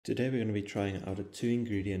Today we're going to be trying out a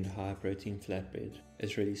 2-ingredient high protein flatbread.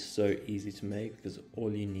 It's really so easy to make because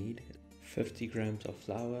all you need is 50 grams of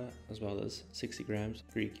flour as well as 60 grams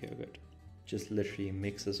Greek yogurt. Just literally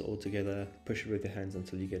mix this all together, push it with your hands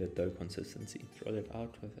until you get a dough consistency. Roll it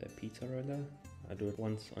out with a pizza roller. I do it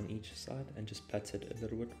once on each side and just pat it a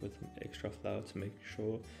little bit with extra flour to make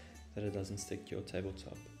sure that it doesn't stick to your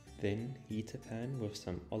tabletop. Then heat a pan with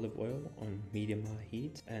some olive oil on medium-high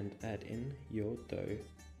heat and add in your dough.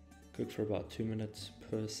 Cook for about 2 minutes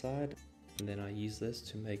per side, and then I use this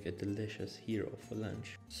to make a delicious gyro for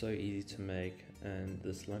lunch. So easy to make, and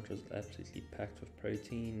this lunch was absolutely packed with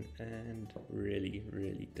protein and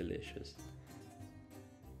really delicious.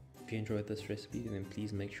 If you enjoyed this recipe, then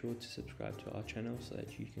please make sure to subscribe to our channel so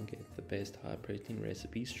that you can get the best high protein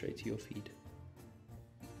recipes straight to your feed.